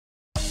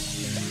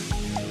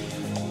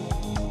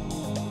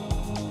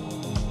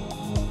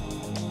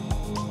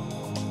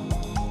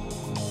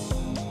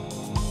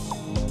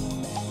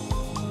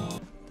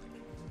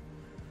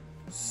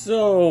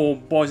So,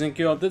 boys and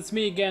girls, it's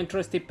me again,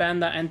 Trusty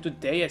Panda, and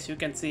today, as you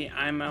can see,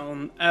 I'm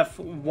on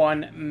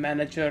F1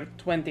 Manager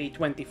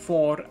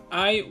 2024.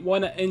 I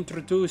want to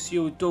introduce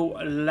you to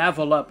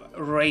Level Up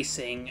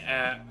Racing.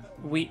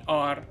 We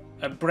are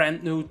a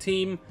brand new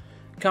team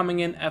coming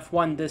in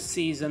F1 this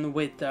season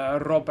with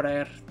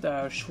Robert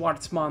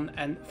Schwartzman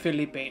and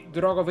Felipe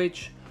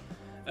Drogovic.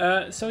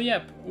 So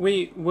yeah,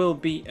 we will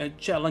be a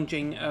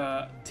challenging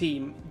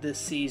team this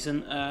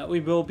season.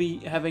 We will be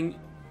having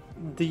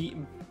the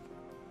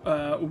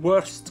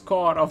worst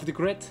car of the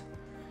grid,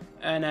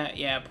 and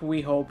yeah, we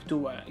hope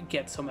to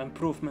get some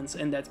improvements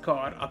in that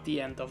car at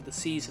the end of the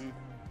season.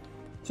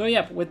 So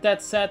yeah, with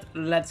that said,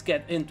 let's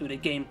get into the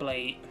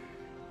gameplay.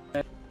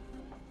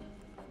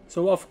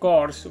 So of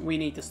course we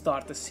need to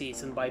start the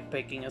season by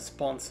picking a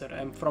sponsor,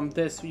 and from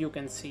this you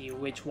can see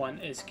which one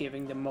is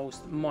giving the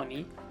most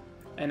money.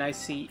 And I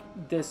see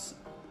this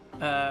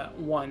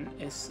one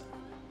is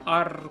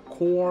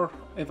Arcor,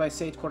 if I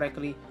say it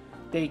correctly.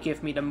 They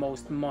give me the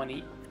most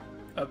money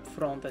up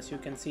front. As you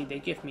can see, they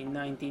give me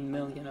 19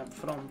 million up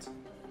front.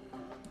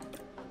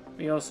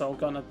 We also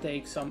gonna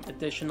take some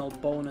additional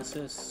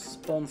bonuses,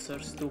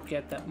 sponsors, to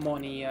get that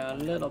money a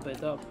little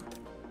bit up.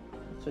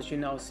 So as you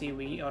now see,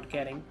 we are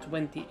getting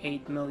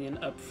 28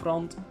 million up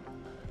front.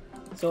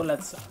 So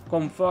let's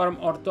confirm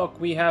our dock.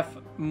 We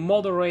have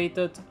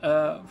moderated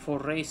for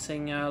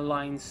racing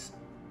lines.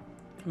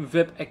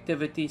 VIP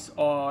activities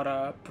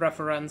are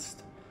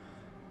preferenced.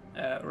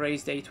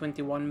 Race day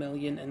 21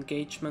 million,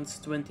 engagements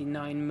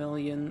 29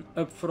 million,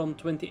 upfront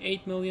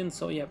 28 million.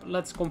 So yeah,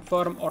 let's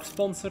confirm our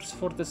sponsors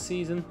for the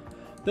season.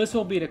 This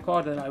will be the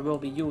car that I will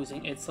be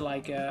using. It's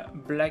like a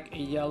black,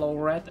 yellow,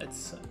 red.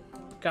 It's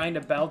kind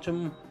of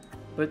Belgium,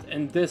 but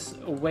in this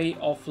way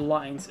of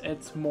lines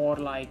it's more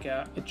like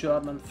a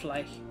German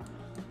flag.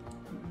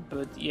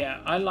 But yeah,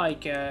 I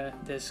like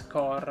this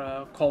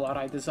car color.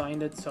 I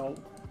designed it, so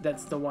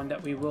that's the one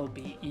that we will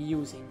be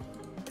using.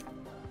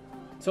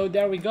 So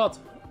there we got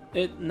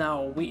it.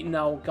 Now we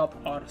now got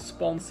our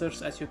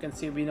sponsors. As you can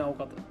see, we now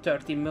got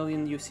 30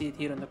 million. You see it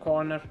here in the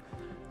corner.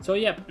 So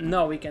yeah,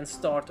 now we can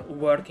start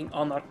working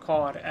on our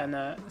car and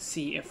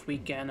see if we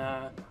can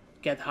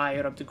get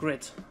higher up the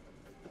grid.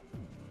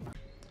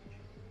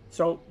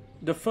 So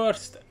the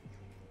first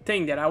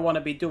thing that I want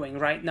to be doing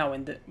right now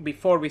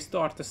before we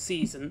start the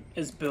season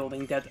is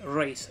building that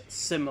race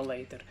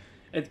simulator.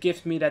 It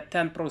gives me that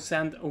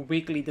 10%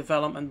 weekly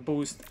development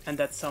boost, and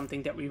that's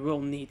something that we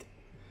will need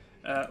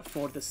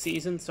for the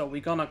season. So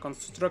we're gonna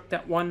construct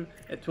that one.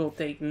 It will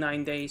take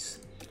 9 days.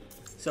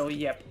 So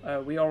yep,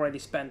 we already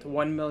spent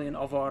 1 million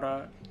of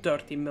our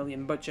 30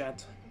 million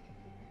budget.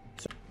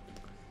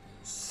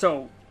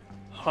 So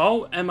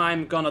how am I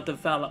gonna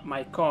develop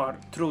my car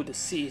through the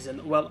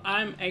season? Well,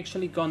 I'm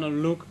actually gonna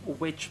look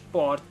which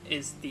part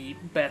is the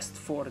best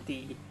for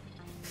the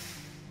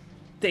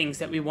things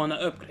that we want to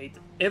upgrade.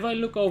 If I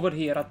look over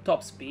here at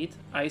top speed,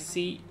 I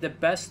see the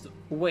best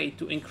way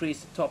to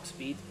increase the top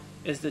speed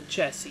is the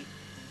chassis.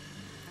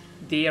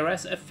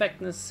 DRS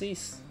effectiveness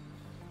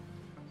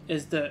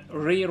is the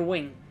rear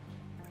wing.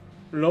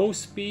 Low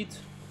speed,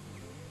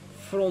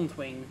 front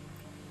wing.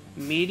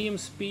 Medium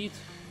speed,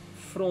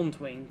 front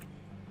wing.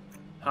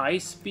 High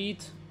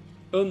speed,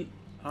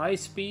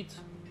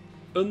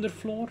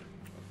 underfloor.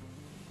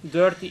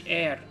 Dirty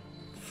air,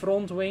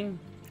 front wing.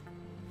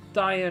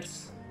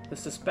 Tires, the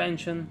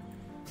suspension,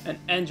 and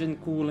engine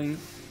cooling,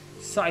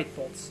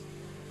 sidepods.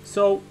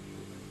 So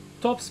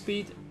top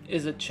speed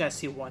is a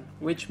chassis one,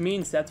 which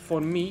means that for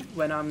me,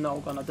 when I'm now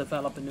gonna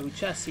develop a new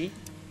chassis,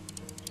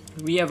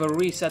 we have a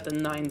reset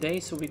in 9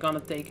 days. So we're gonna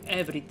take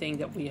everything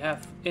that we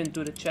have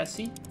into the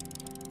chassis.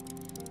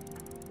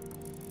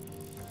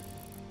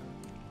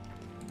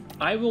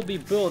 I will be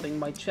building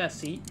my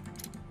chassis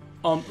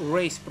on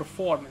race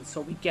performance,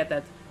 so we get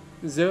that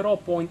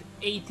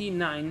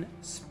 0.89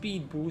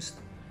 speed boost.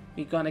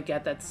 We're gonna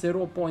get that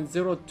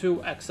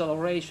 0.02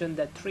 acceleration,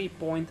 that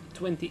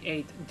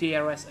 3.28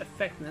 DRS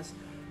effectiveness.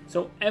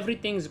 So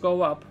everything's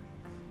go up,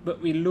 but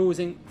we're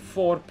losing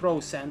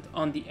 4%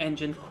 on the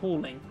engine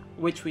cooling,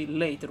 which we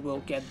later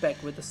will get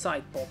back with the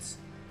sidepods.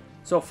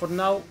 So for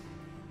now,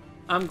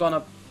 I'm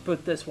gonna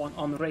put this one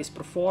on race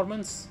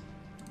performance.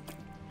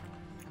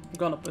 I'm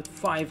gonna put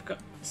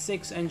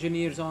 6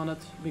 engineers on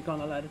it. We're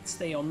gonna let it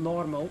stay on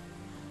normal.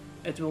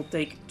 It will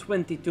take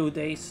 22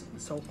 days,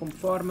 so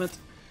confirm it.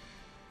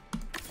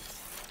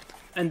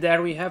 And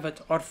there we have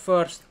it. Our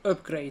first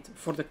upgrade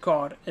for the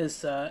car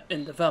is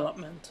in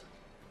development.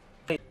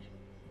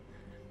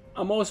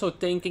 I'm also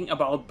thinking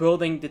about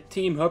building the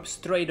team hub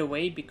straight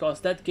away,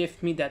 because that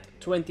gives me that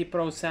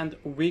 20%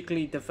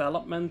 weekly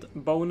development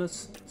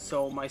bonus.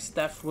 So my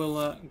staff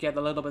will get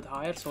a little bit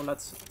higher. So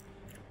let's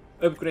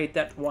upgrade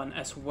that one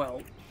as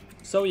well.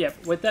 So yeah,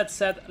 with that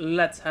said,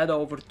 let's head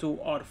over to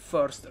our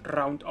first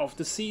round of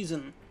the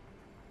season.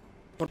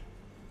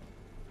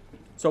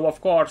 So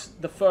of course,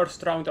 the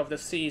first round of the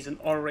season,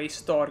 our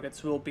race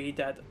targets will be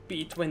that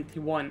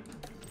P21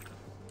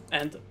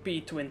 and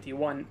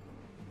P21,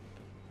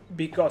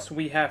 because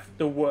we have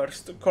the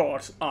worst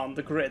cars on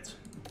the grid.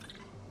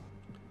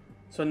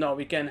 So now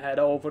we can head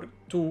over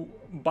to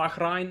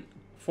Bahrain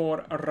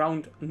for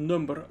round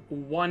number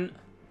 1.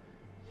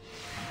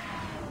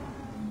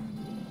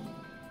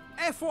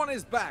 F1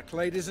 is back,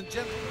 ladies and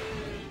gentlemen.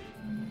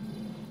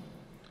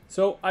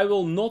 So I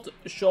will not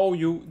show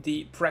you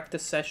the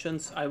practice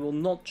sessions, I will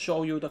not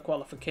show you the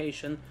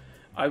qualification,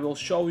 I will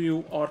show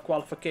you our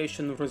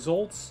qualification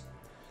results,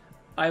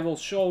 I will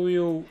show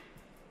you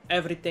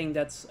everything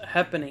that's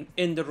happening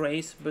in the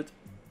race, but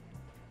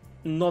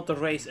not the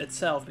race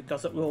itself,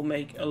 because it will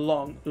make a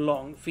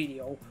long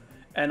video,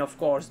 and of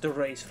course the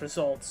race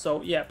results.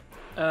 So yep,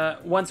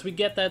 once we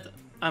get that,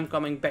 I'm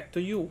coming back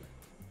to you.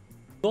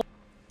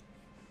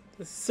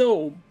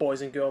 So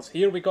boys and girls,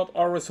 here we got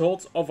our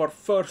results of our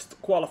first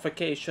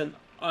qualification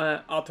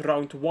at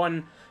round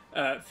 1.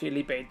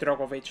 Filipe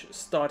Dragovic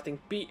starting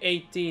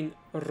P18,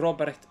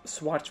 Robert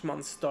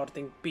Schwarzman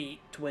starting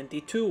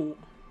P22.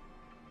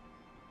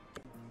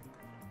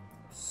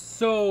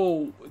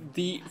 So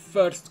the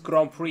first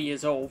Grand Prix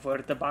is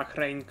over, the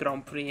Bahrain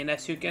Grand Prix, and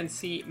as you can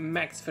see,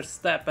 Max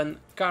Verstappen,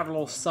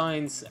 Carlos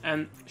Sainz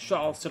and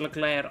Charles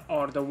Leclerc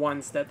are the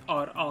ones that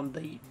are on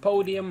the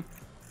podium.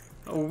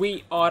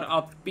 We are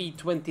at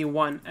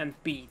P21 and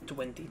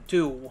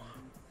P22.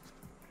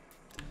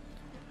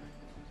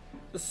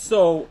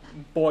 So,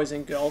 boys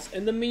and girls,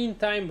 in the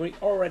meantime we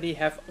already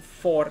have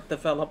 4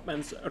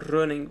 developments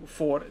running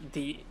for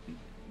the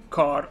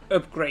car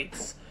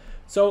upgrades.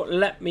 So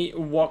let me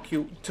walk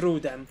you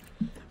through them.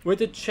 With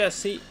the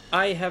chassis,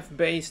 I have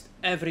based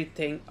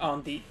everything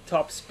on the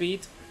top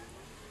speed,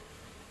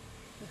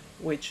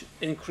 which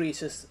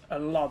increases a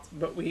lot,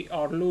 but we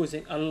are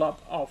losing a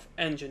lot of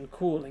engine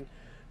cooling.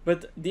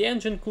 But the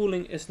engine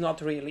cooling is not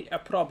really a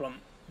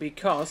problem,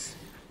 because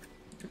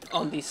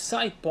on the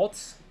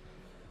sidepods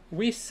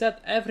we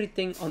set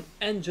everything on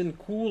engine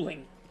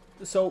cooling.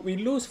 So we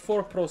lose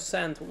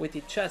 4% with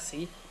the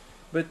chassis,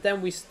 but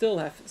then we still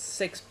have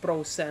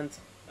 6%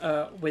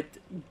 with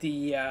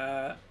the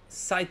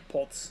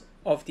sidepods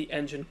of the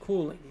engine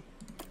cooling.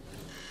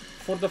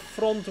 For the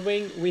front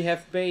wing we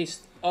have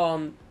based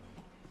on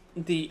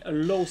the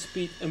low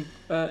speed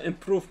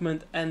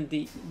improvement and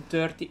the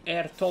dirty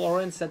air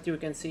tolerance, that you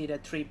can see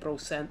that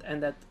 3%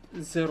 and that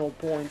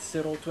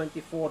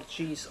 0.024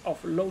 Gs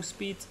of low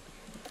speed.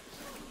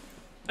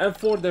 And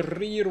for the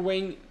rear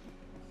wing,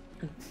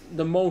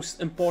 the most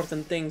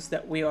important things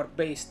that we are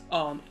based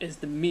on is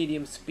the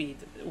medium speed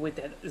with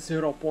that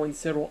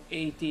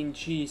 0.018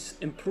 Gs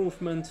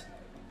improvement,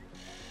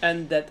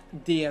 and that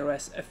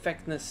DRS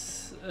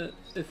effectiveness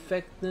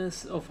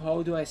of,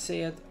 how do I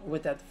say it,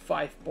 with that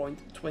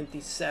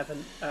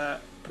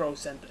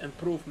 5.27%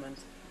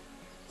 improvement.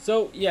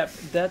 So yeah,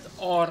 that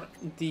are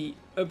the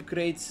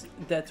upgrades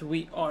that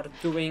we are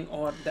doing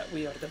or that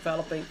we are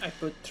developing. I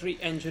put 3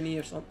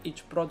 engineers on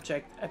each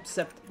project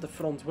except the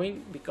front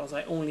wing, because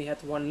I only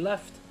had 1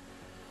 left.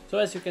 So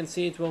as you can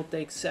see, it will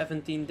take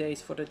 17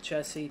 days for the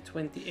chassis,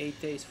 28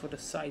 days for the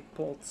side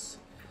pods,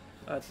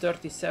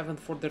 37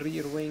 for the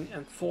rear wing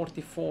and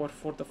 44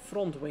 for the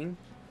front wing.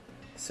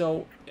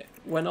 So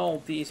when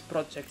all these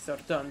projects are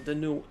done, the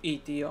new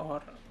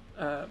ETR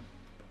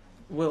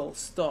will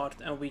start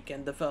and we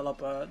can develop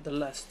the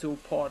last 2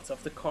 parts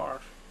of the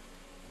car.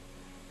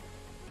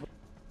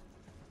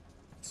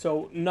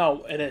 So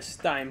now it is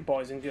time,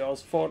 boys and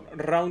girls, for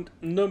round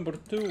number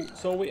 2.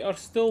 So we are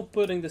still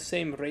putting the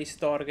same race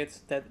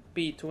targets, that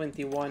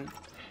P21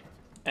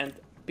 and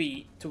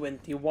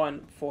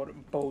P21 for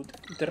both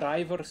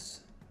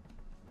drivers.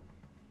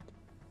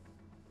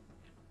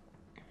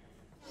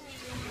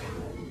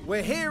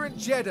 We're here in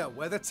Jeddah,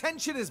 where the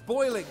tension is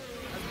boiling.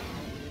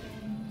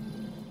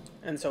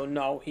 And so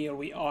now here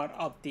we are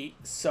at the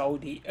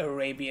Saudi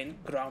Arabian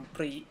Grand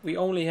Prix. We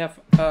only have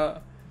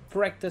a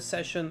practice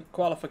session,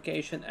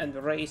 qualification and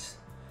race.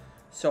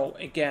 So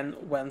again,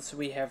 once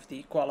we have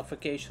the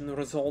qualification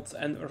results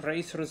and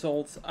race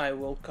results, I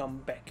will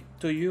come back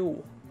to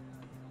you.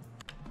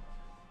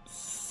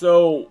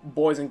 So,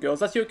 boys and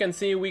girls, as you can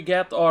see, we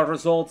get our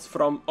results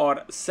from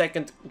our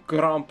second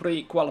Grand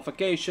Prix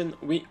qualification.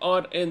 We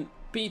are in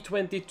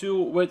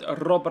P22 with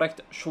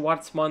Robert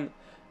Schwarzman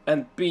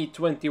and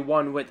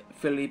P21 with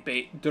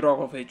Filipe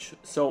Dragovic.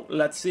 So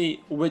let's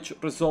see which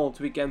result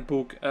we can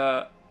book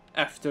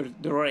after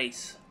the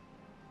race.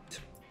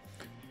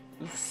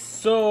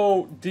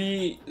 So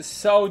the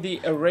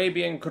Saudi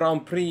Arabian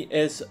Grand Prix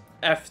is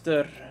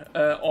after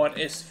or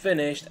is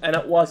finished, and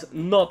it was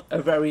not a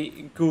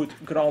very good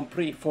Grand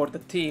Prix for the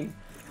team.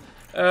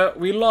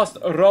 We lost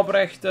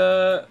Robert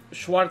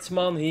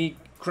Schwarzman, he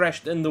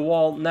crashed in the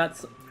wall.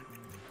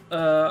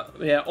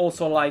 Yeah,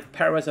 also like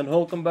Perez and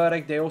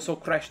Hulkenberg, they also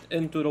crashed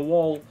into the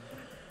wall.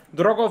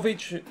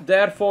 Dragovic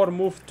therefore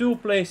moved 2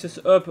 places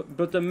up,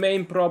 but the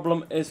main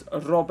problem is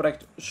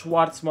Robert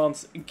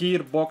Schwarzman's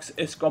gearbox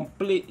is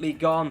completely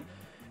gone.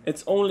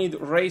 It's only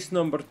race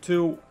number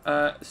 2,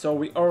 so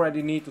we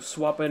already need to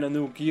swap in a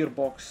new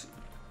gearbox.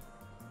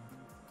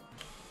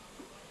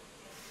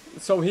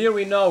 So here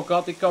we now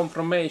got the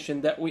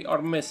confirmation that we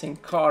are missing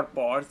car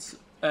parts.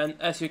 And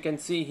as you can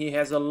see, he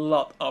has a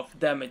lot of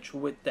damage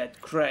with that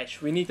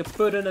crash. We need to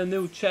put in a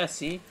new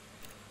chassis.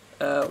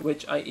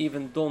 which I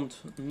even don't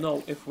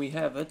know if we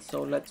have it,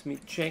 so let me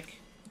check.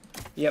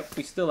 Yep,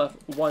 we still have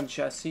one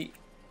chassis,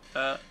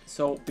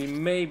 so we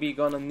may be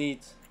gonna need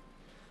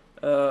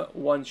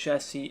one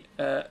chassis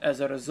as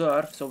a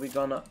reserve, so we're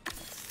gonna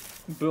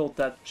build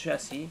that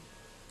chassis.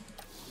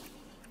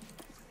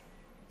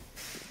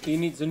 He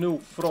needs a new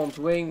front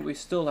wing. We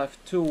still have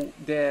two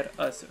there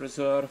as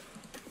reserve.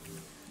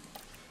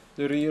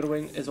 The rear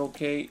wing is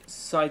okay,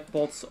 side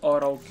pods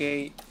are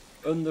okay,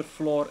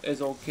 underfloor is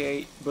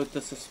okay, but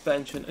the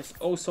suspension is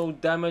also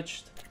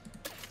damaged.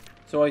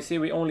 So I see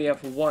we only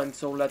have one,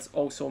 so let's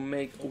also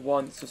make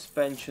one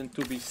suspension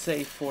to be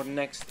safe for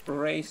next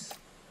race.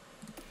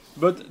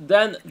 But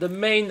then the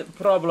main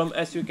problem,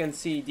 as you can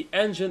see, the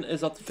engine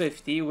is at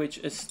 50, which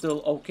is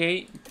still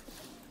okay.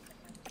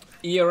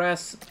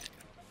 ERS,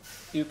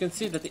 you can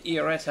see that the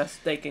ERS has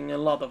taken a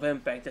lot of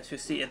impact. As you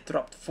see, it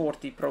dropped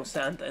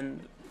 40%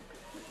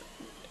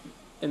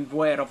 in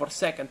wear over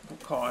second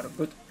car.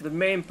 But the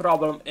main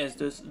problem is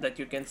this, that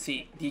you can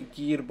see the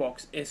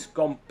gearbox is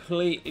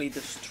completely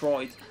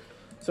destroyed.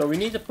 So we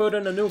need to put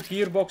in a new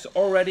gearbox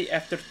already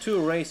after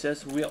 2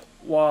 races,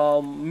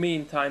 while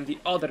meantime the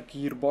other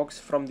gearbox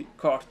from the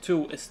car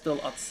 2 is still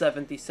at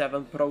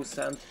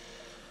 77%.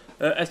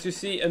 As you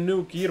see, a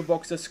new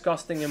gearbox is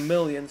costing $1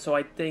 million, so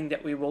I think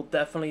that we will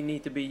definitely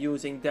need to be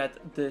using that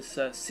this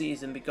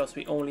season, because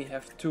we only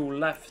have 2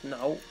 left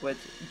now with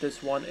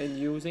this one in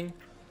using.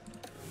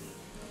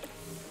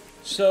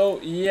 So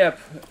yep,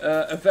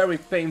 a very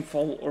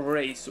painful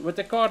race. With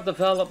the car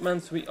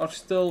developments we are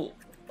still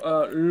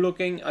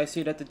looking. I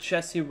see that the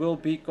chassis will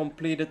be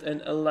completed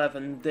in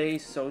 11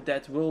 days, so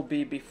that will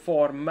be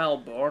before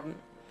Melbourne.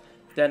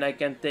 Then I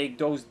can take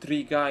those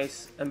 3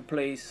 guys and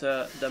place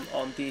them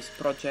on these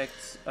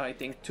projects. I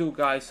think 2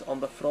 guys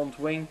on the front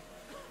wing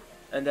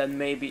and then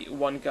maybe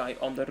 1 guy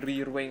on the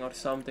rear wing or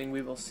something,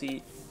 we will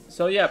see.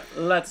 So yeah,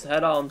 let's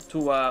head on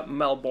to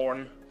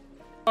Melbourne.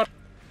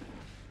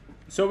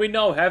 So we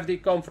now have the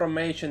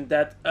confirmation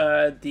that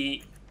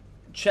the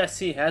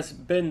chassis has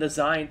been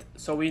designed,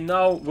 so we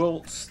now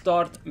will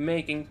start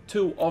making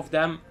 2 of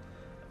them.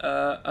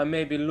 I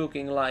may be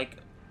looking like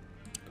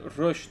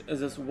rushed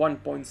as is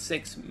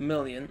 1.6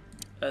 million,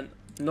 and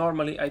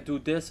normally I do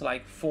this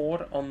like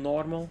 4 on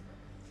normal,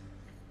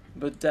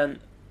 but then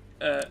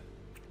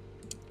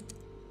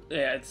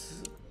yeah,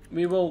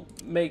 we will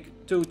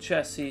make 2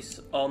 chassis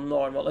on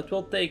normal. It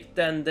will take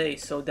 10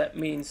 days, so that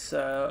means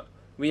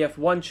we have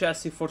 1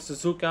 chassis for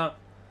Suzuka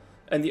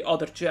and the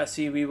other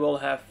chassis we will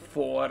have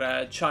for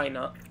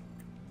China.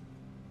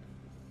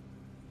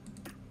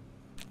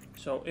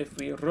 So if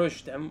we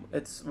rush them,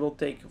 it will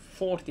take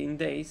 14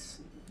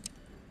 days.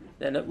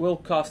 Then it will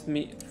cost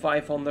me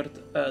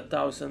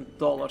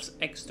 $500,000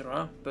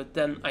 extra. But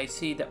then I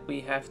see that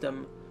we have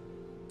them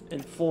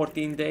in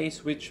 14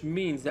 days, which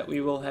means that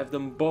we will have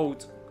them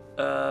both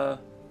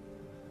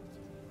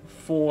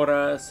for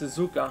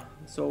Suzuka.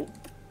 So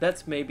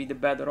that's maybe the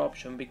better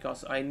option,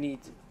 because I need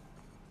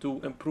to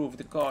improve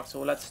the car.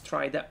 So let's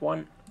try that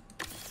one.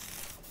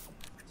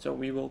 So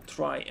we will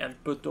try and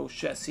put those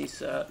chassis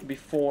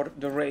before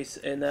the race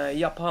in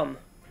Japan.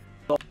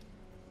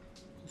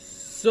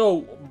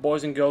 So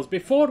boys and girls,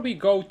 before we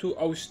go to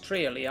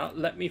Australia,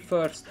 let me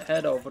first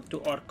head over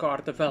to our car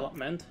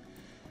development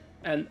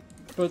and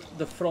put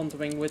the front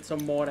wing with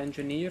some more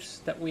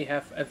engineers that we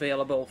have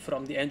available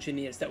from the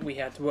engineers that we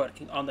had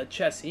working on the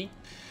chassis.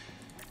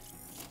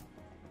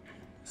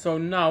 So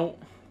now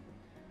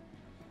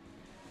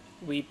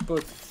we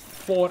put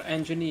 4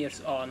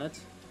 engineers on it,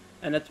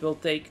 and it will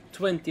take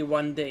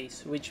 21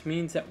 days, which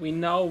means that we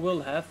now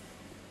will have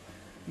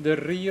the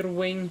rear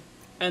wing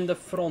and the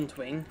front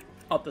wing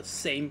at the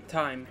same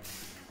time.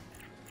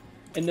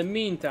 In the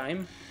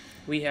meantime,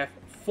 we have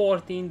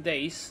 14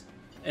 days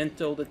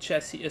until the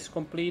chassis is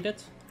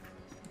completed,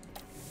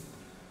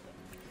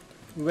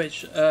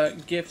 which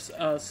gives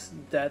us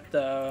that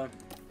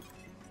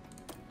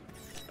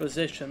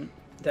position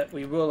that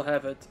we will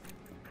have it,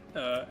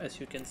 as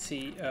you can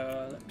see.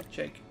 Let me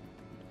check.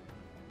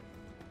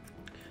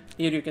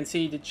 Here you can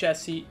see the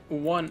chassis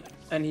 1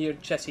 and here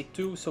chassis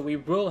 2, so we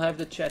will have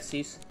the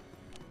chassis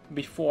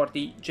before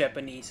the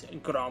Japanese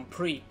Grand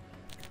Prix.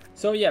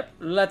 So yeah,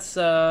 let's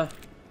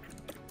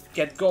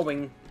get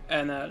going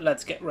and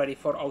let's get ready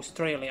for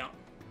Australia.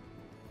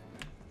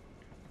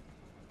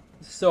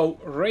 So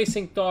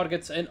racing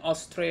targets in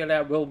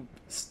Australia will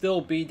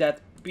still be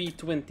that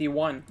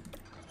P21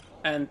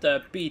 and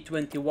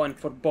P21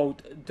 for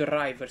both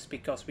drivers,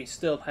 because we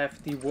still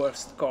have the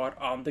worst car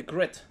on the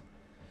grid.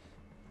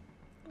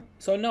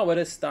 So now it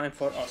is time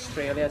for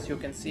Australia. As you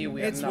can see,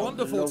 we are now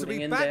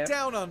loading in there.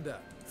 Down under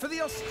for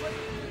the Australia.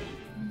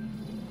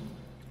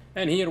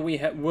 And here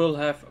we will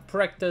have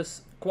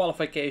practice,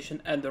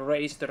 qualification and the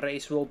race. The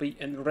race will be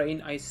in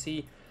rain, I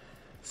see.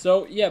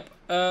 So yep,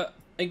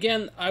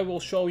 again I will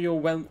show you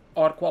when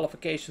our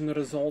qualification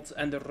results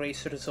and the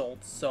race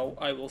results. So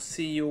I will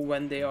see you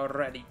when they are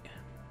ready.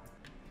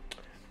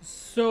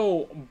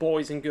 So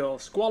boys and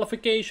girls,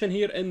 qualification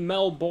here in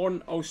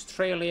Melbourne,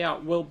 Australia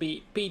will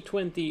be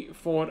P20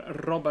 for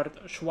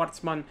Robert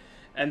Schwartzman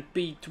and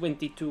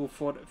P22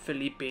 for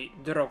Felipe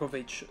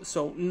Drogovic.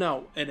 So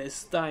now it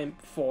is time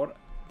for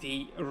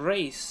the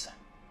race.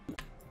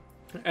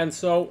 And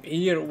so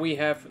here we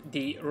have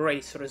the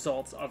race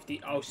results of the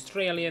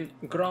Australian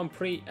Grand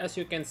Prix. As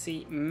you can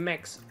see,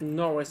 Max,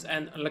 Norris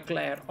and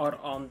Leclerc are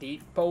on the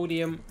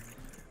podium.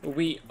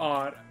 We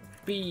are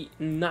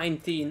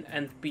P19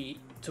 and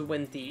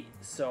P20,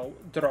 so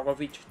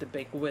Drogovic the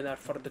big winner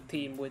for the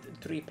team with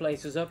 3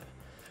 places up.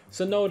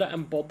 Sonoda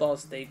and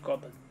Bottas, they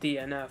got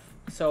DNF.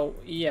 So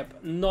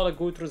yep, not a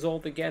good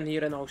result again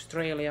here in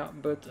Australia,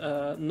 but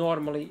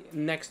normally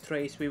next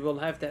race we will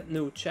have that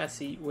new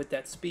chassis with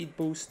that speed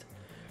boost.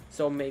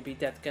 So maybe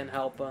that can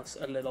help us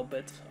a little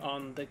bit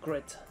on the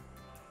grid.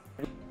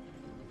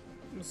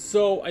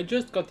 So I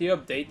just got the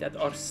update that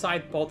our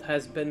sidepod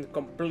has been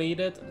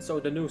completed. So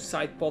the new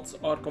sidepods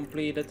are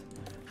completed,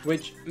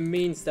 which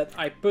means that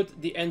I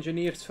put the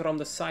engineers from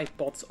the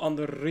sidepods on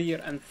the rear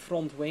and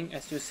front wing.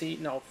 As you see,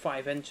 now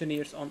 5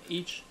 engineers on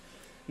each,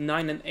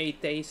 9 and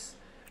 8 days,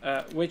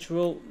 which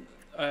will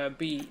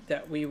be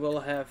that we will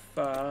have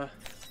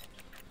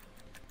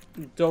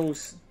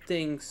those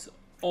things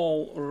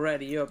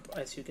already up,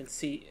 as you can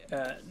see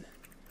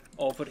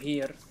over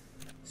here.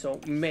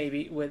 So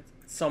maybe with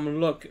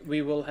some luck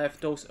we will have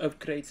those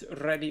upgrades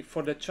ready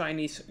for the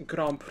Chinese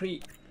Grand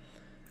Prix.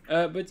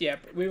 But yeah,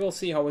 we will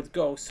see how it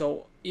goes.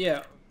 So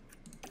yeah,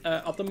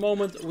 at the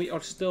moment we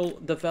are still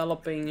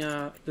developing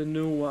the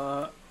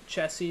new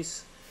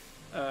chassis.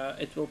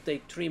 It will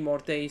take 3 more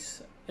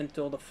days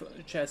until the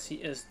chassis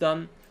is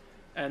done.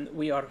 And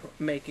we are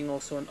making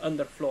also an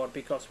underfloor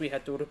because we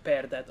had to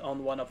repair that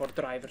on one of our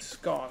driver's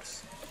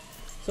cars.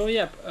 So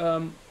yep,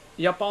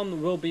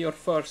 Japan will be our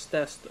first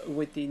test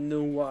with the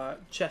new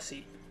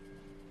chassis.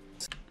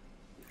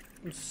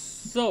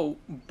 So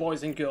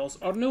boys and girls,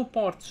 our new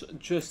parts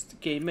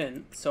just came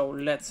in, so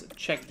let's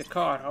check the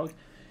car out.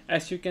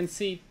 As you can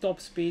see,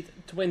 top speed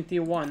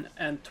 21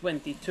 and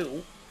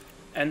 22,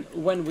 and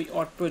when we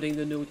are putting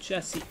the new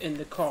chassis in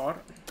the car,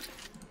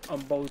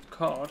 on both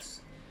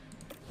cars,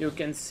 you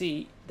can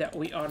see that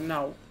we are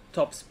now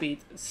top speed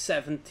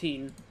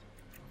 17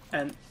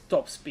 and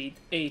top speed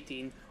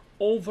 18.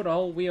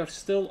 Overall we are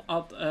still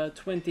at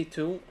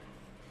 22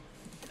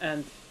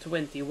 and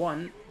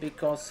 21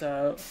 because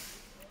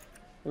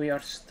we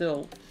are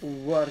still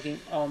working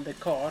on the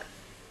car.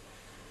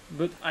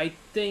 But I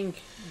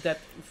think that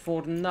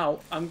for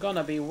now I'm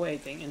gonna be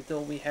waiting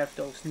until we have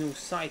those new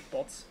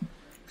sidepods,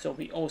 so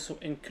we also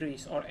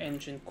increase our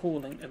engine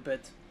cooling a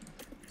bit.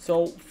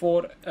 So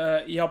for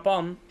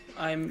Japan,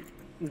 I'm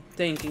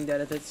thinking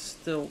that it is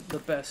still the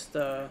best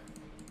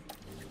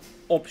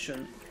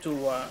option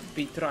to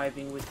be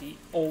driving with the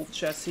old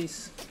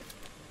chassis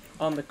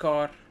on the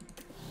car,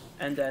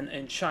 and then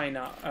in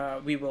China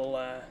we will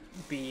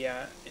be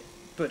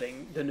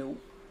putting the new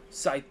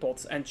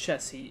sidepods and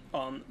chassis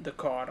on the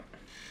car.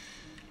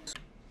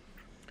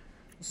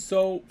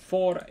 So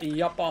for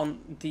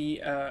Japan,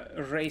 the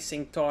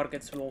racing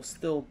targets will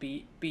still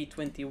be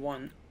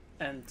P21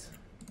 and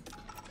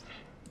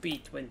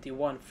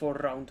P21 for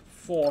round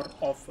 4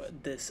 of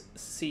this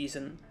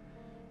season.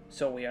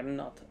 So we are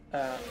not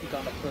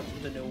gonna put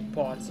the new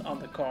parts on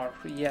the car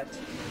yet.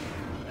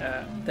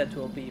 That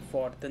will be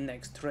for the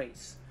next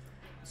race.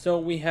 So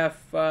we have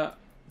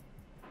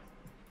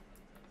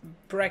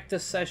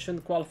practice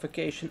session,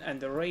 qualification and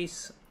the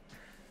race.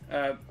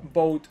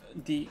 Both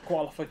the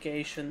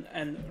qualification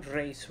and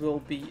race will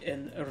be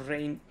in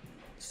rain,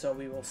 so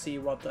we will see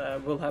what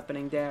will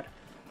happening there.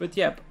 But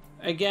yep,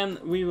 again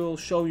we will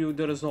show you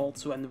the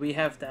results when we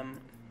have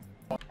them.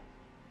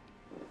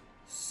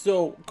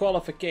 So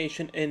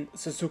qualification in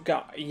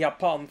Suzuka,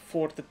 Japan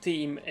for the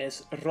team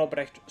is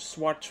Robert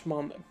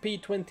Schwartzman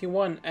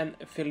P21 and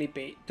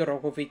Felipe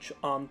Drogovic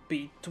on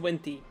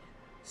P20.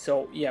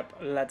 So yep,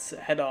 let's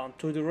head on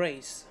to the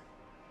race.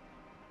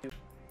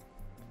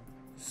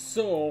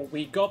 So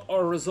we got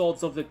our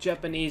results of the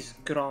Japanese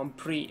Grand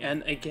Prix,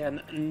 and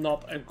again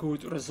not a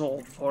good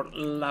result for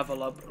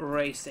Level Up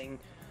Racing.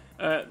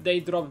 They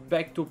dropped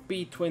back to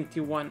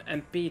P21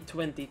 and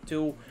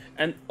P22,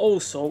 and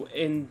also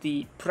in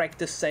the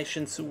practice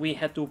sessions we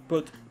had to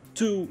put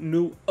 2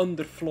 new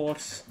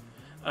underfloors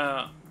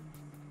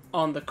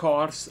on the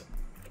cars.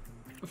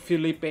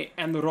 Felipe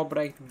and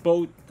Robrecht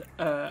both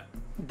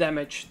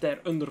damaged their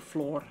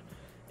underfloor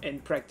in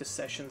practice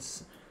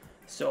sessions,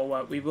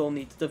 so we will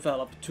need to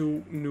develop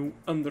 2 new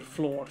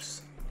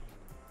underfloors.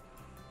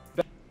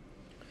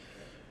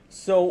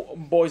 So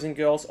boys and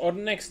girls, our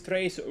next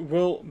race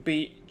will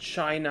be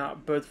China,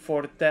 but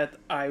for that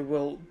I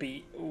will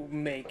be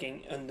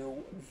making a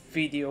new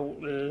video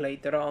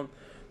later on.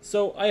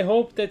 So I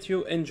hope that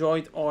you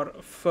enjoyed our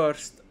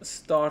first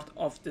start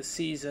of the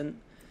season.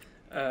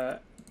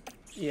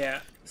 Yeah,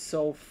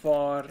 so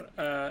far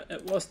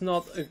it was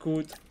not a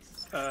good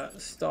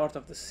start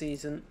of the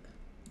season.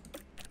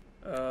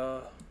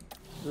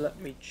 Let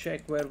me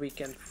check where we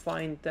can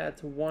find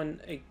that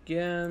one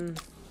again.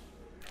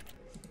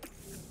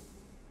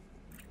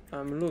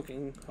 I'm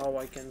looking how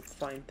I can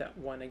find that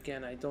one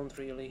again. I don't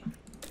really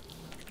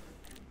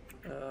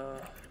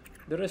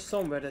There is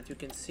somewhere that you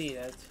can see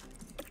that.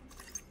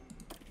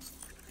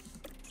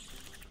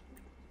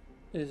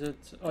 Is it?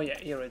 Oh yeah,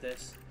 here it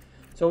is.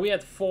 So we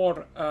had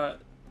 4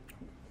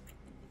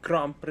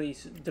 Grand Prix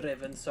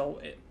driven.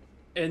 So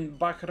in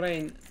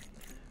Bahrain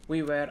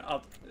we were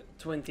at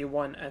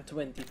 21 and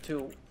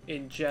 22.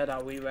 In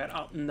Jeddah we were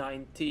at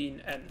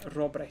 19 and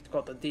Robrecht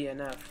got a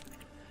DNF.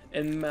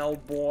 In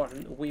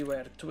Melbourne we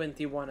were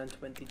 21 and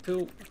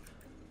 22.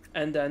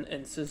 And then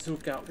in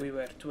Suzuka we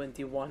were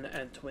 21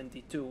 and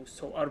 22.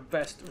 So our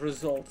best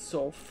result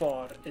so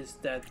far is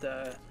that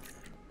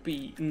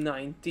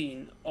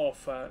P19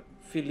 of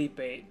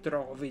Filipe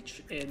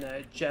Dragovic in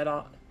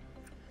Jeddah.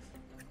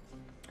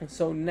 And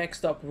so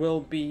next up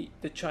will be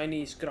the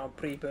Chinese Grand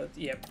Prix, but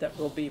yep, that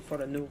will be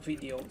for a new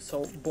video.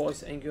 So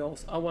boys and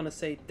girls, I want to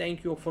say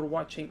thank you for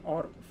watching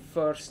our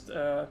first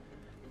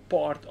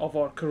part of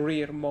our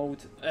career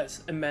mode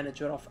as a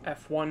manager of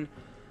F1,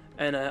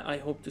 and I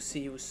hope to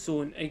see you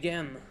soon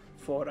again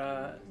for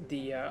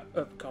the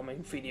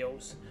upcoming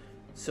videos.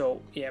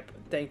 So yep,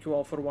 thank you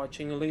all for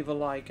watching. Leave a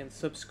like and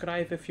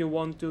subscribe if you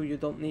want to. You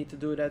don't need to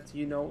do that,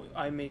 you know,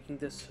 I'm making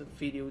this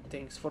video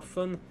things for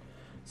fun.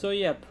 So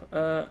yep,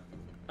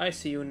 I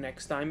see you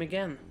next time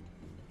again.